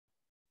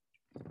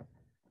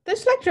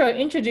This lecture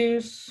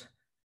introduces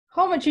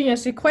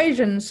homogeneous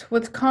equations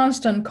with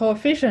constant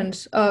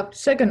coefficients of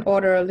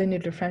second-order linear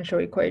differential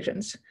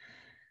equations.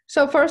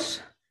 So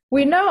first,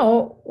 we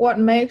know what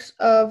makes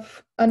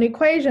of an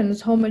equation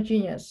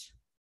homogeneous,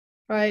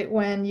 right?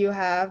 When you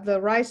have the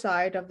right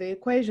side of the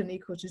equation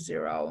equal to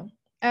 0.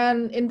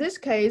 And in this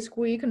case,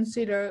 we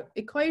consider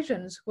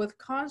equations with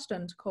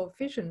constant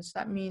coefficients.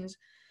 That means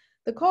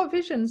the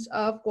coefficients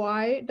of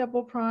y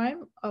double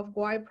prime, of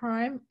y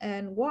prime,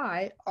 and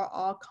y are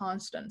all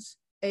constants.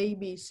 A,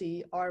 B,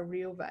 C are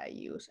real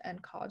values and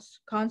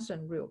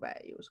constant real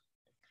values.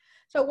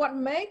 So what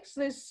makes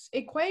these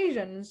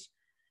equations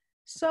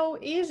so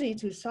easy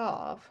to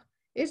solve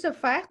is the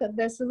fact that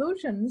their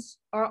solutions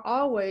are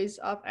always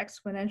of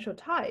exponential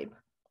type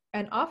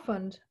and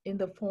often in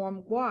the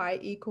form y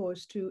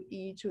equals to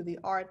e to the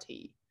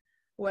rt,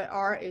 where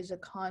r is a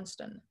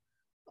constant,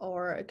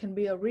 or it can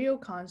be a real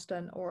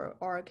constant, or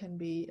r can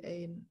be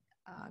a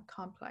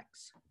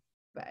complex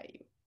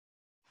value.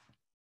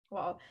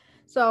 Well,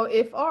 so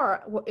if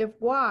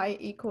y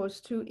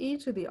equals to e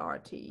to the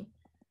rt,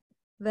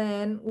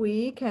 then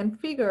we can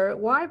figure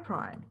y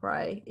prime,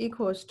 right,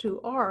 equals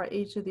to r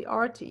e to the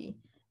rt,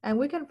 and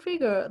we can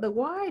figure the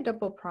y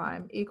double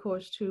prime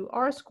equals to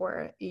r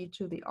squared e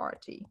to the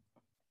rt.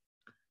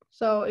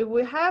 So if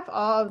we have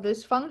all of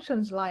these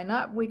functions line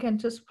up, we can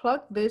just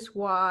plug this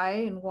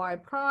y and y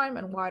prime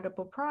and y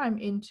double prime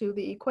into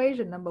the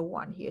equation number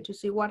 1 here to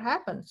see what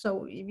happens.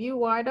 So if you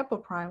y double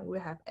prime, we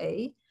have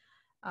a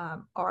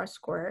r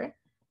squared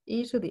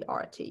e to the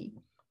rt,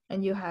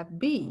 and you have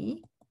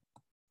b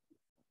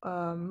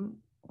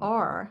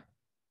r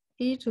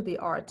e to the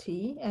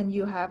rt, and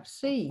you have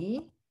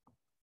c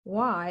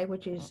y,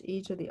 which is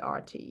e to the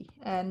rt,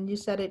 and you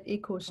set it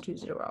equals to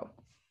 0.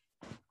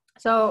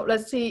 So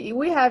let's see,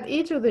 we have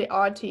e to the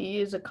rt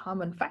is a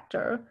common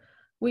factor.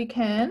 We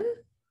can,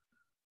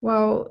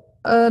 well,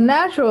 a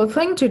natural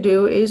thing to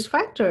do is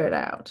factor it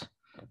out.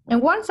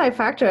 And once I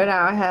factor it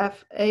out, I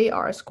have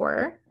ar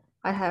squared,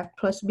 I have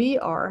plus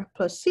br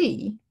plus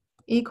c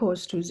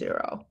equals to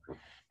 0.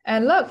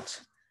 And look,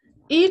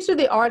 e to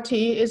the rt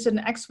is an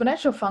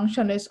exponential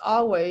function, is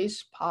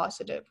always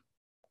positive.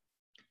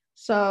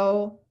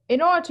 So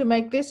in order to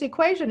make this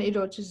equation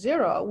equal to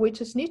 0, we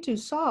just need to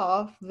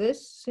solve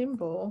this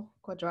simple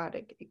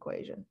quadratic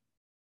equation.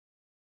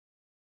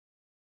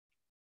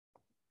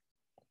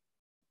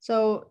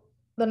 So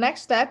the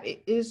next step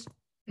is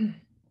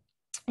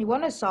you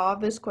want to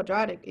solve this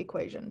quadratic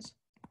equations.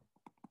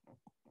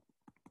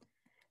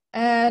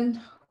 And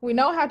we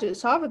know how to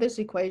solve these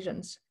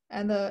equations.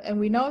 And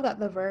we know that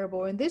the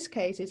variable in this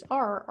case is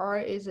r. R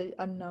is an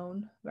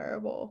unknown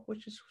variable,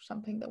 which is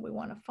something that we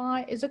want to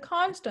find. Is a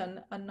constant,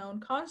 unknown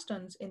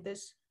constants in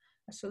this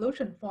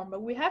solution form,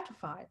 but we have to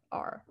find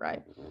r,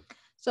 right?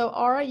 So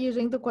r,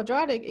 using the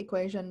quadratic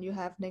equation, you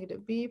have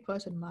negative b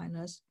plus and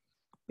minus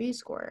b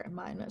squared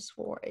minus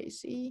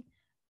 4ac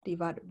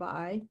divided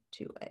by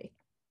 2a.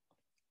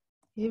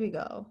 Here we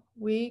go.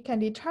 We can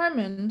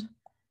determine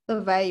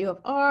the value of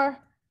r,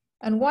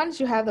 and once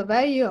you have the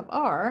value of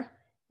r,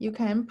 you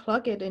can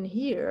plug it in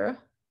here,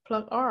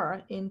 plug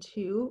r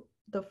into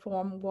the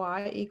form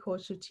y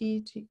equals to t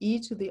to e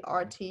to the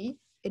rt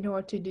in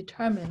order to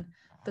determine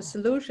the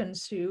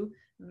solutions to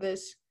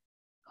this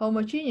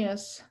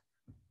homogeneous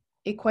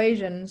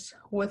equations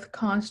with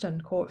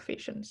constant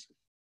coefficients.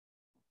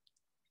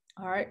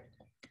 All right,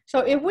 so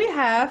if we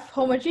have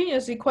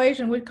homogeneous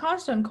equation with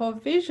constant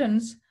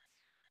coefficients,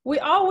 we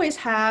always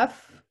have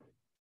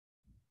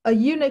a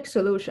unique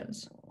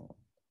solutions.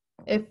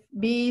 If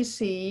B,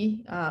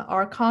 C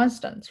are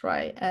constants,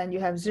 right, and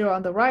you have 0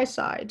 on the right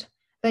side,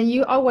 then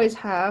you always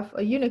have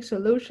a unique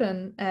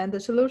solution, and the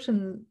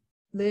solution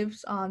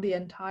lives on the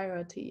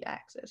entire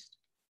t-axis.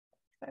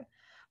 Okay.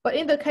 But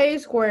in the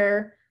case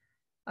where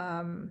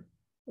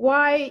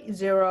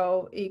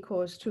y0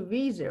 equals to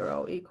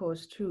v0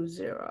 equals to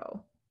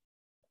 0,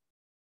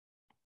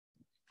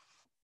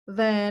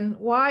 then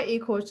y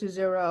equals to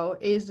 0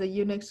 is the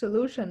unique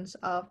solutions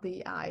of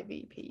the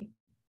IVP.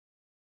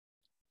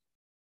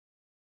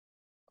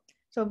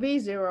 So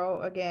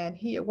V0 again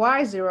here,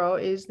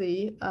 Y0 is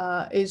the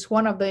is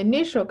one of the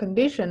initial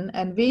condition,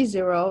 and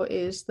V0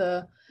 is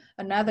the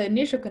another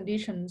initial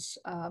conditions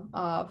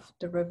of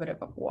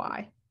derivative of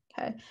y.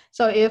 Okay,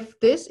 so if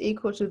this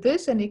equal to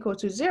this and equal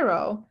to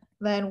 0,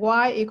 then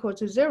y equal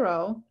to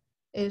 0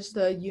 is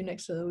the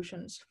unique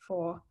solutions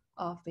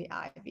of the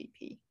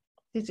IVP.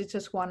 This is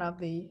just one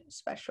of the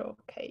special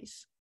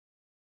case.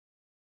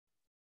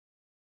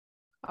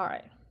 All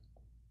right.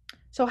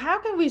 So how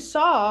can we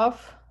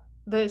solve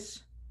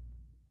this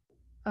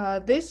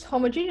this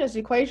homogeneous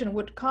equation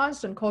with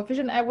constant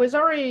coefficient? And we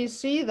already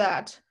see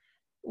that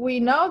we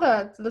know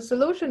that the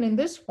solution in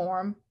this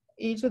form,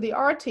 e to the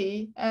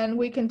rt, and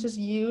we can just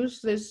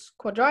use this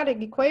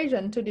quadratic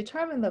equation to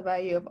determine the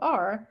value of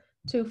r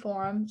to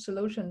form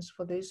solutions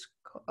for these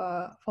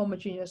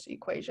homogeneous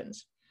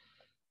equations.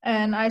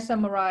 And I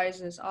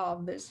summarize all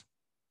of this.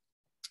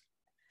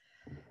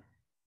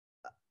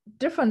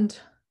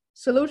 Different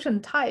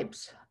solution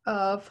types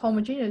of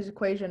homogeneous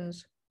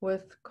equations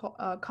with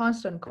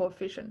constant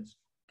coefficients.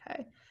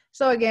 Okay,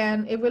 so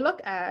again, if we look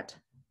at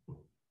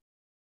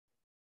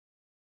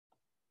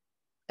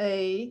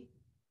a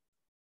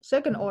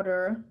second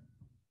order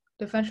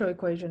differential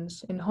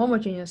equations in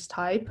homogeneous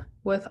type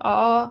with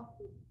all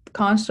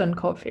constant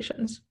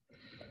coefficients,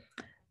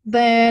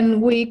 then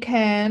we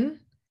can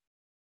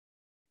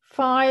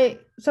find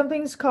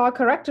something called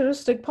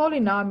characteristic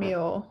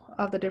polynomial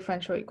of the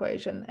differential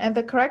equation. And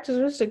the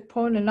characteristic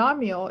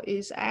polynomial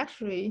is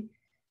actually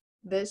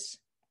this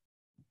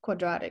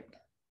quadratic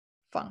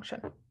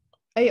function,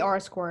 AR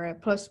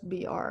squared plus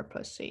BR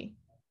plus C.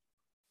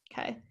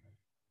 Okay.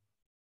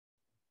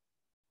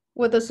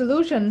 With the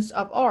solutions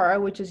of R,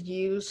 which is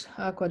use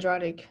a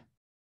quadratic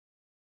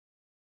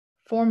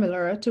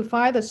formula to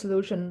find the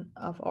solution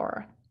of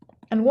R.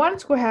 And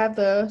once we have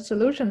the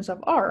solutions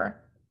of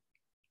R,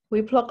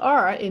 we plug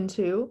R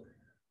into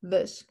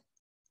this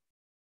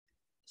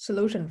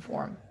solution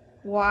form,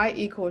 y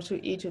equals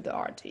to e to the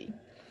RT.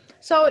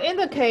 So in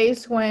the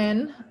case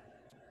when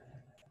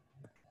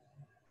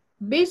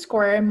b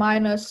squared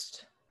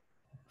minus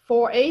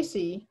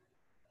 4ac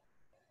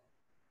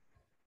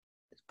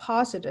is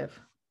positive,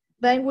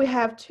 then we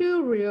have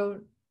two real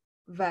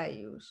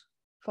values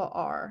for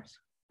R.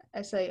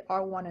 I say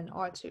R1 and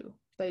R2.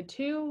 They're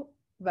two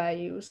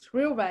values,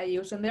 real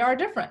values, and they are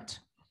different.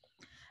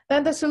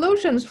 Then the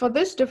solutions for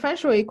this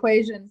differential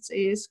equations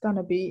is going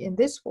to be in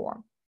this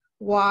form.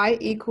 Y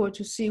equal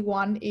to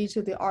C1 e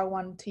to the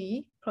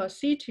R1t plus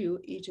C2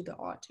 e to the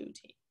R2t.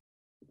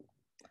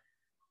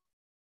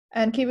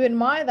 And keep in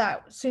mind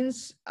that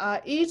since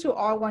e to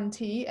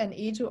R1t and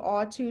e to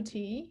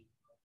R2t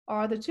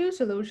are the two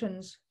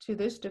solutions to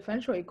this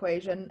differential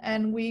equation,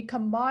 and we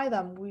combine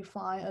them, we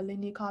find a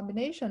linear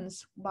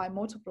combinations by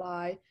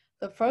multiply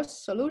the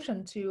first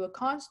solution to a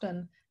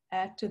constant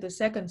add to the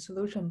second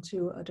solution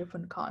to a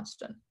different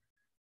constant.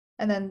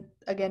 And then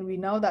again, we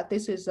know that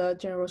this is a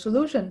general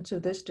solution to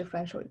this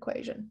differential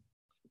equation.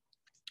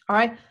 All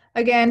right,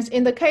 again,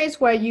 in the case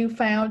where you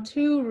found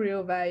two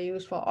real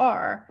values for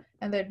R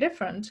and they're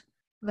different,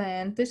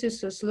 then this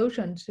is the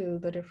solution to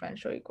the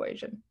differential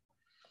equation.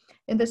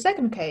 In the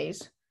second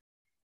case,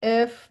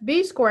 if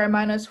b squared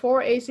minus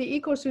 4ac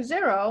equals to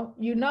 0,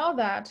 you know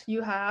that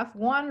you have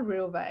one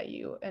real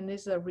value and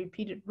it's a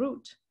repeated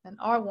root, and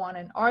R1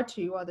 and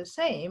R2 are the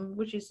same,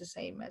 which is the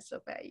same as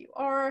the value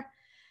R.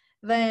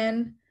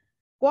 Then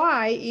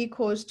y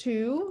equals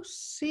to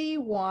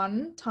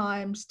C1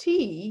 times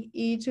t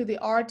e to the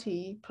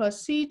RT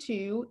plus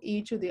C2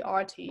 e to the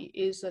RT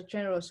is the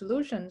general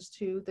solutions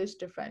to this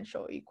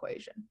differential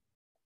equation.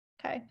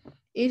 Okay,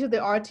 e to the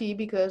RT,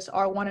 because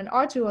R1 and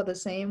R2 are the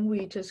same,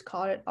 we just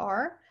call it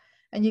R.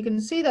 And you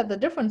can see that the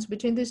difference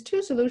between these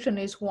two solutions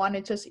is one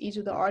is just e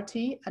to the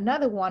RT,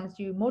 another one is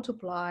you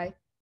multiply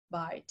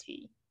by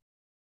t.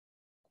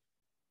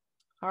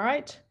 All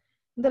right,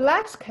 in the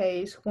last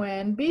case,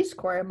 when b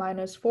squared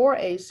minus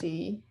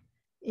 4ac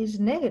is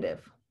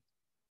negative,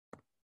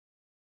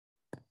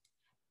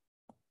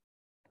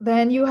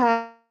 then you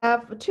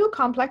have two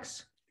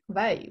complex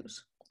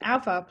values,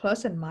 alpha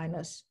plus and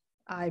minus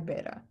I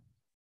beta.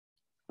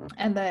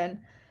 And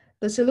then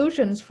the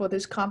solutions for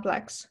this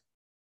complex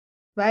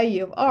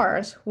value of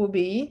R's will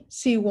be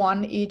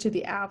C1 e to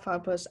the alpha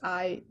plus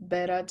I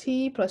beta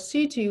t plus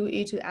C2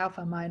 e to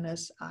alpha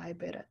minus I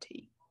beta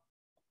t.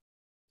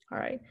 All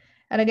right,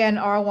 and again,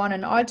 R1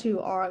 and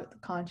R2 are the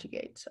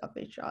conjugates of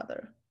each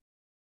other.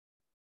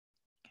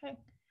 Okay,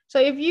 so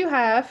if you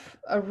have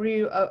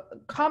a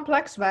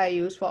complex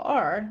values for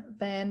R,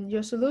 then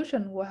your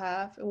solution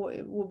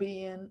will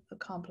be in a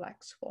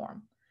complex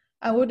form.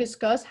 And we'll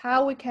discuss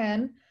how we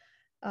can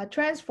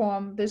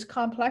transform these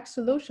complex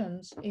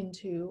solutions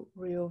into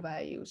real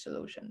value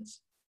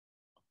solutions.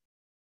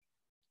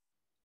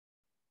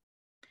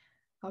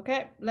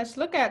 Okay, let's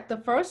look at the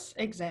first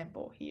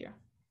example here.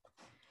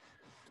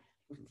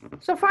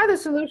 So find the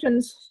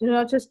solutions,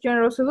 just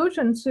general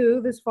solutions to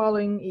this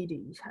following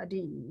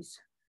DEs.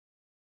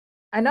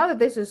 I know that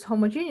this is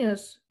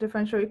homogeneous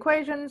differential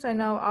equations. I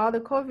know all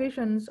the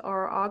coefficients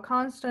are all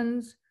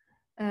constants,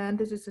 and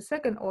this is the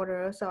second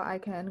order, so I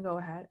can go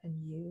ahead and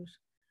use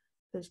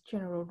this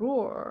general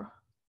rule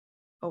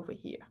over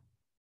here.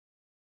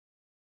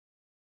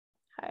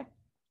 Okay.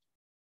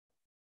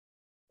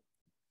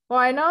 Well,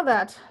 I know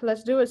that.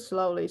 Let's do it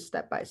slowly,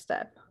 step by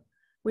step.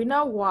 We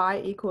know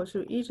y equals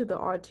to e to the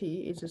RT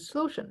is the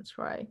solutions,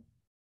 right?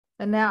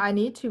 And now I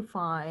need to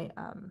find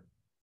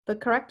the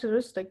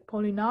characteristic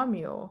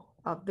polynomial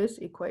of these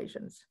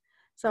equations.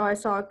 So I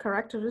saw a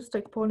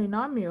characteristic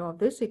polynomial of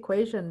this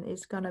equation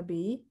is going to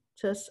be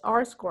just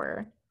r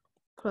squared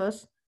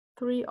plus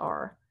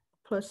 3r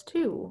plus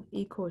 2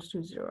 equals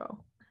to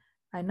 0.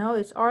 I know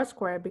it's r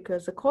squared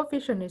because the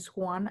coefficient is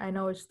 1. I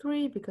know it's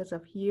 3 because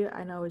of here.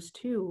 I know it's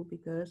 2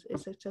 because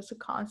it's just a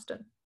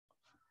constant.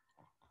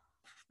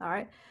 All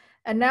right.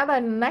 And now the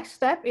next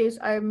step is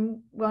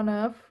I'm going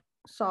to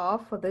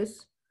solve for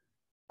this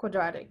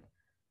quadratic.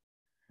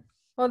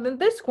 Well, then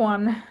this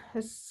one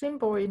is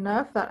simple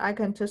enough that I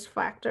can just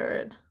factor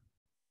it.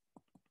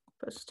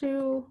 Plus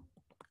 2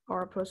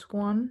 or plus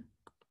 1.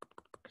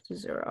 to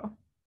 0.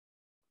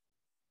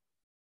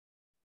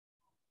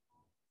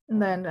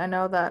 And then I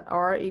know that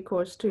r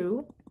equals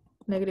to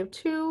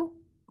 -2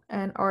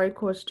 and r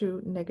equals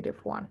to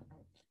 -1.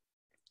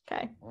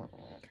 Okay.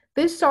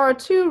 These are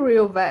two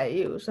real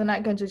values, and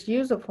I can just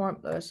use a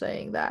formula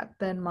saying that.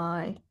 Then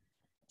my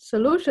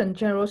solution,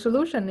 general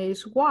solution,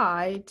 is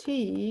yt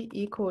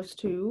equals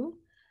to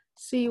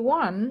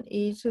c1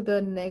 e to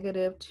the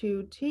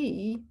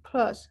 -2t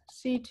plus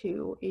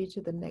c2 e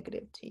to the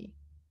 -t.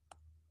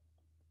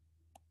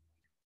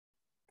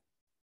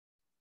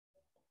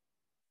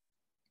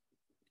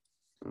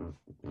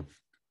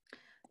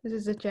 This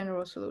is the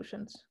general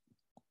solutions.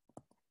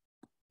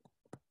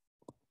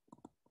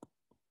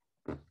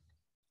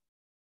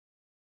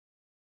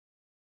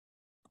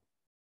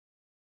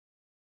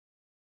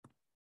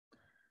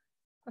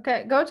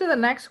 Okay, go to the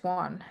next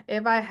one.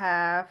 If I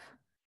have,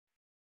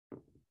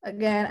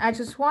 again, I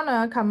just want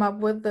to come up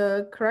with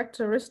the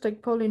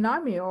characteristic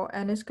polynomial,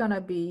 and it's going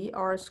to be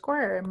r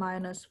squared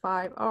minus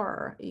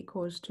 5r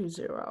equals to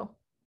 0.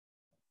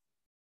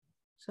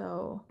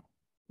 So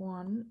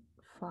 1,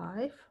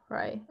 5,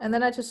 right? And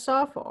then I just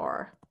solve for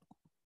r.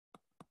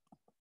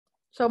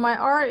 So my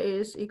r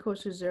is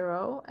equals to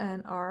 0,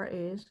 and r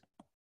is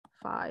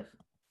 5.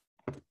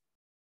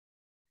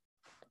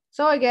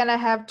 So again, I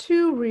have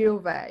two real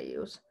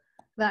values.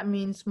 That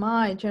means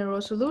my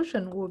general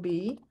solution will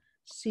be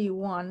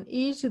c1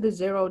 e to the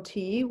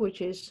 0t, which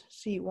is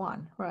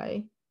c1,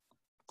 right?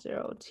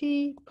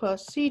 0t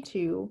plus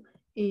c2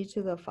 e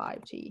to the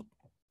 5t.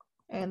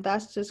 And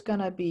that's just going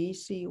to be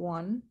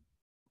c1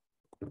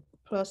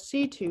 plus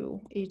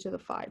c2 e to the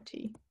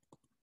 5t.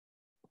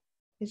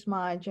 Is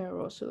my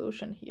general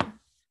solution here.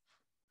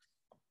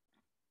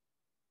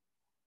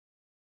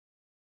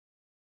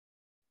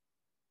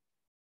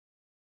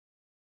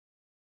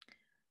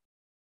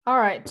 All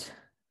right,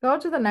 go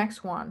to the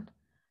next one.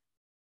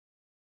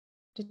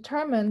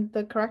 Determine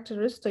the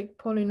characteristic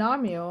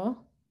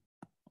polynomial.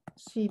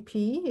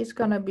 CP is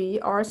going to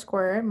be r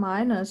squared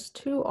minus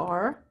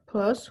 2r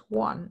plus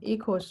 1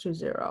 equals to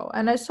 0.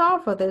 And I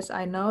solve for this.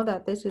 I know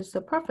that this is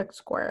the perfect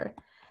square.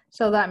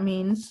 So that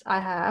means I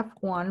have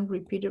one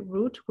repeated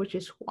root, which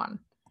is 1.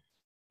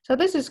 So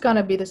this is going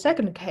to be the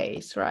second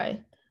case,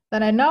 right?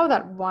 Then I know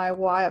that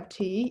y of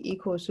t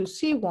equals to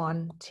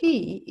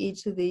c1t e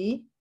to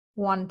the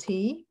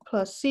 1t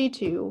plus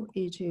c2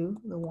 e to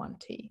the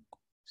 1t.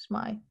 It's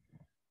my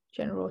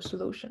general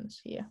solutions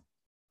here.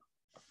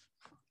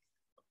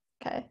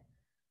 Okay.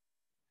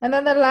 And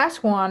then the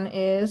last one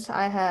is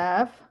I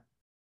have,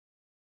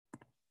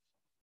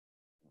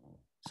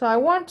 so I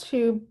want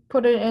to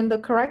put it in the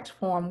correct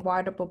form,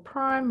 y double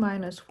prime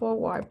minus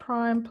 4y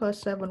prime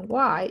plus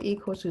 7y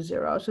equals to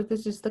 0. So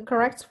this is the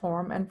correct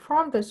form. And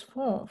from this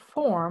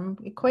form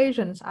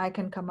equations, I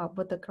can come up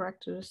with the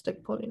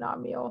characteristic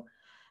polynomial,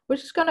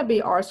 which is going to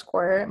be r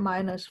squared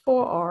minus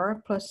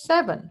 4r plus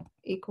 7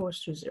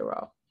 equals to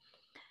 0.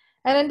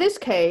 And in this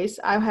case,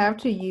 I have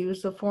to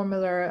use the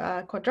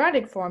formula,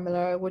 quadratic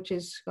formula, which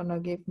is going to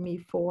give me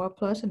 4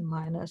 plus and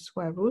minus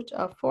square root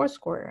of 4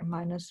 squared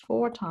minus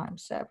 4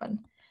 times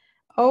 7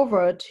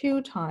 over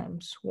 2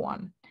 times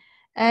 1.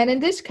 And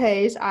in this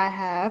case, I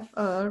have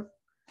a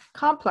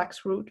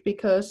complex root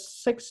because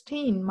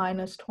 16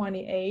 minus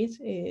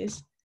 28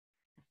 is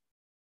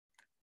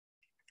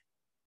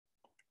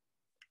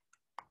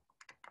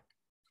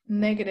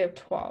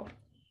 -12.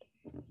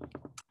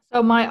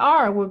 So my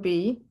r would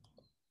be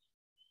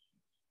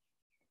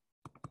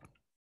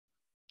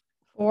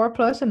 4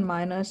 plus and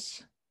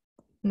minus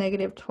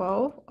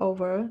 -12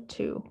 over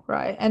 2,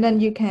 right? And then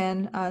you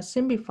can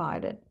simplify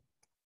it.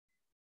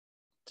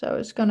 So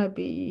it's going to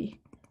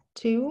be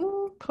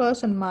 2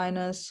 plus and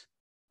minus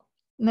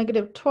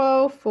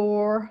 -12,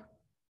 4,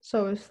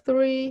 so it's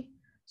 3,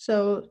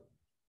 so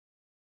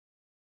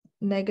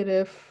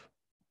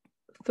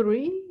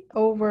 -3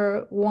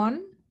 over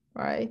 1,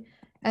 right?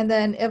 And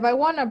then if I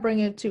want to bring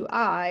it to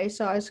I,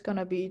 so it's going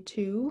to be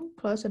 2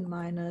 plus and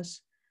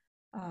minus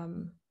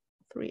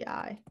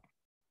 3i.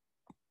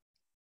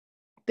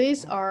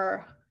 These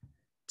are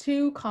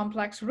two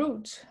complex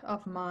roots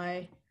of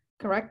my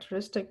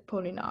characteristic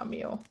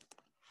polynomial.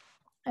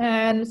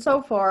 And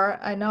so far,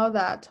 I know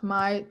that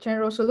my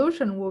general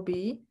solution will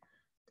be,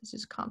 this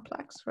is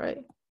complex,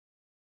 right?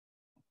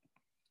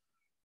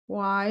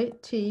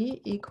 Yt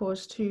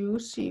equals to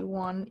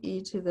c1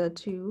 e to the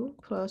 2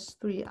 plus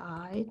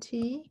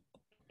 3it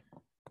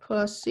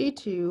plus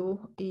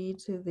c2 e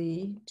to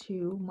the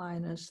 2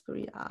 minus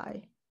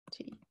 3it.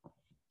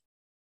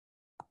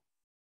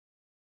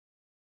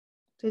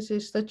 This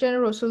is the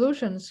general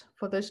solutions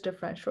for this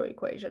differential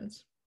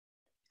equations.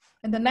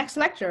 In the next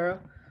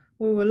lecture,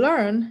 we will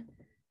learn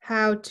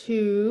how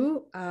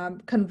to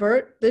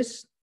convert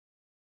these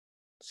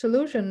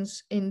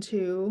solutions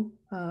into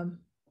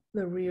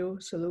the real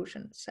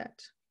solution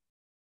set.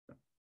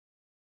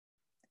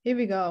 Here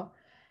we go.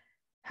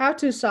 How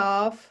to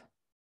solve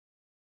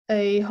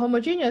a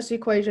homogeneous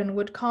equation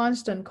with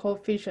constant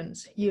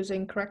coefficients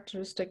using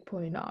characteristic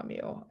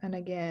polynomial. And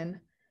again,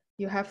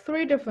 you have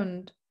 3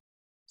 different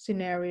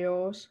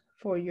scenarios.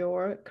 for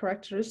your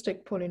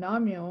characteristic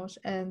polynomials,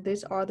 and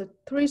these are the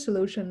three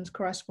solutions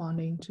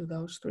corresponding to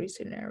those three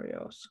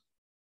scenarios.